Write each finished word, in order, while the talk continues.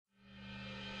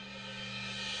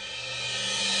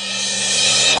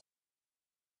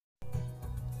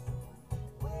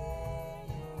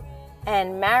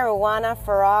and marijuana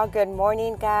for all. Good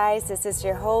morning, guys. This is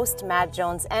your host, Matt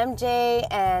Jones MJ,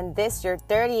 and this is your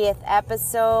 30th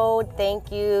episode. Thank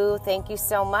you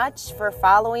so much for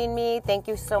following me. Thank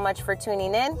you so much for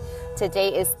tuning in. Today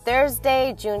is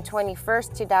Thursday, June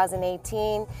 21st,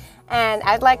 2018, and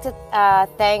I'd like to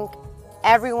thank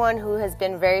everyone who has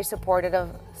been very supportive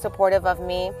of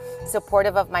me,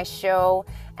 supportive of my show,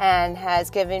 and has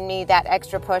given me that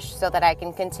extra push so that I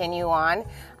can continue on.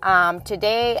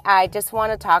 Today, I just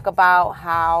want to talk about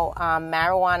how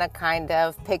marijuana kind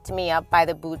of picked me up by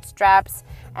the bootstraps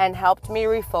and helped me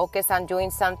refocus on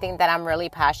doing something that I'm really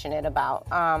passionate about.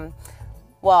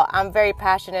 Well, I'm very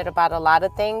passionate about a lot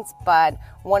of things, but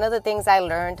one of the things I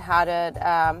learned how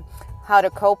to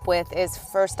cope with is,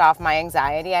 first off, my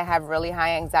anxiety. I have really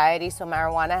high anxiety, so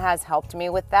marijuana has helped me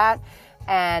with that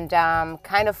and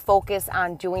kind of focus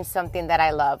on doing something that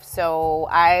I love. So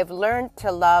I've learned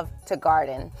to love to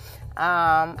garden.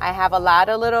 I have a lot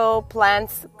of little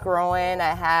plants growing.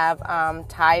 I have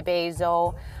Thai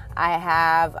basil. I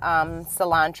have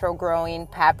cilantro growing,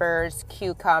 peppers,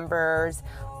 cucumbers,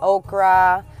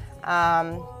 okra,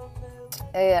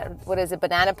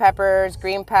 banana peppers,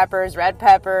 green peppers, red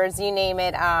peppers, you name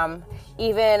it,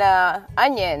 even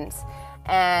onions.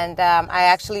 And I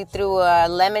actually threw a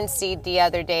lemon seed the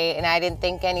other day, and I didn't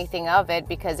think anything of it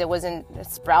because it wasn't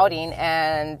sprouting,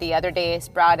 and the other day it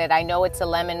sprouted. I know it's a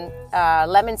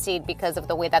lemon seed because of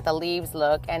the way that the leaves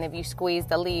look, and if you squeeze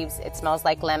the leaves, it smells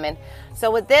like lemon.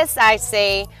 So with this, I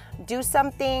say do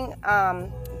something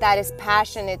that is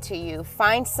passionate to you.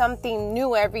 Find something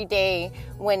new every day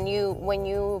when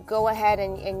you go ahead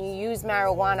and you use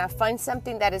marijuana. Find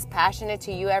something that is passionate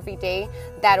to you every day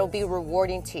that'll be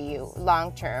rewarding to you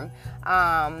long term.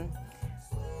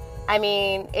 I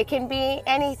mean, it can be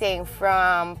anything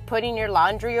from putting your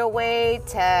laundry away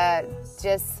to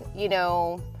just,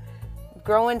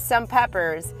 growing some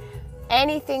peppers.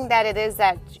 Anything that it is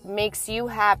that makes you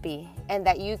happy and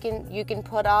that you can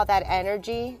put all that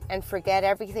energy and forget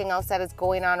everything else that is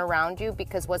going on around you,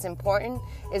 because what's important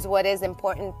is what is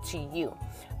important to you.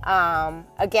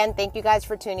 Again, thank you guys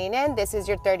for tuning in. This is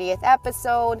your 30th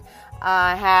episode.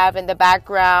 I have in the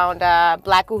background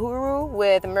Black Uhuru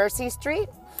with Mercy Street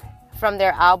from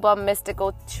their album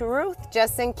Mystical Truth,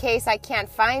 just in case I can't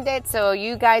find it, so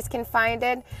you guys can find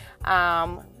it.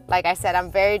 Like I said,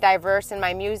 I'm very diverse in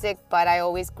my music, but I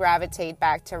always gravitate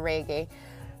back to reggae.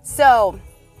 So,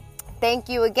 thank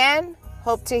you again.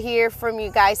 Hope to hear from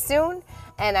you guys soon,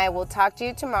 and I will talk to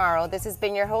you tomorrow. This has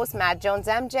been your host, Matt Jones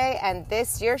MJ, and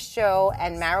this your show,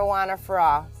 and marijuana for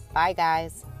all. Bye,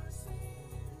 guys.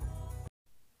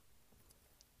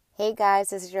 Hey, guys,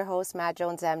 this is your host, Matt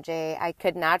Jones MJ. I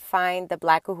could not find the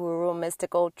Black Uhuru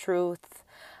Mystical Truth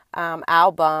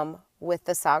album with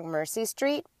the song Mercy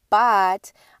Street,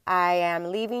 but I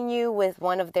am leaving you with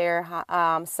one of their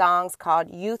songs called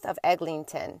Youth of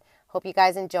Eglinton. Hope you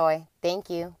guys enjoy. Thank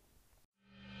you.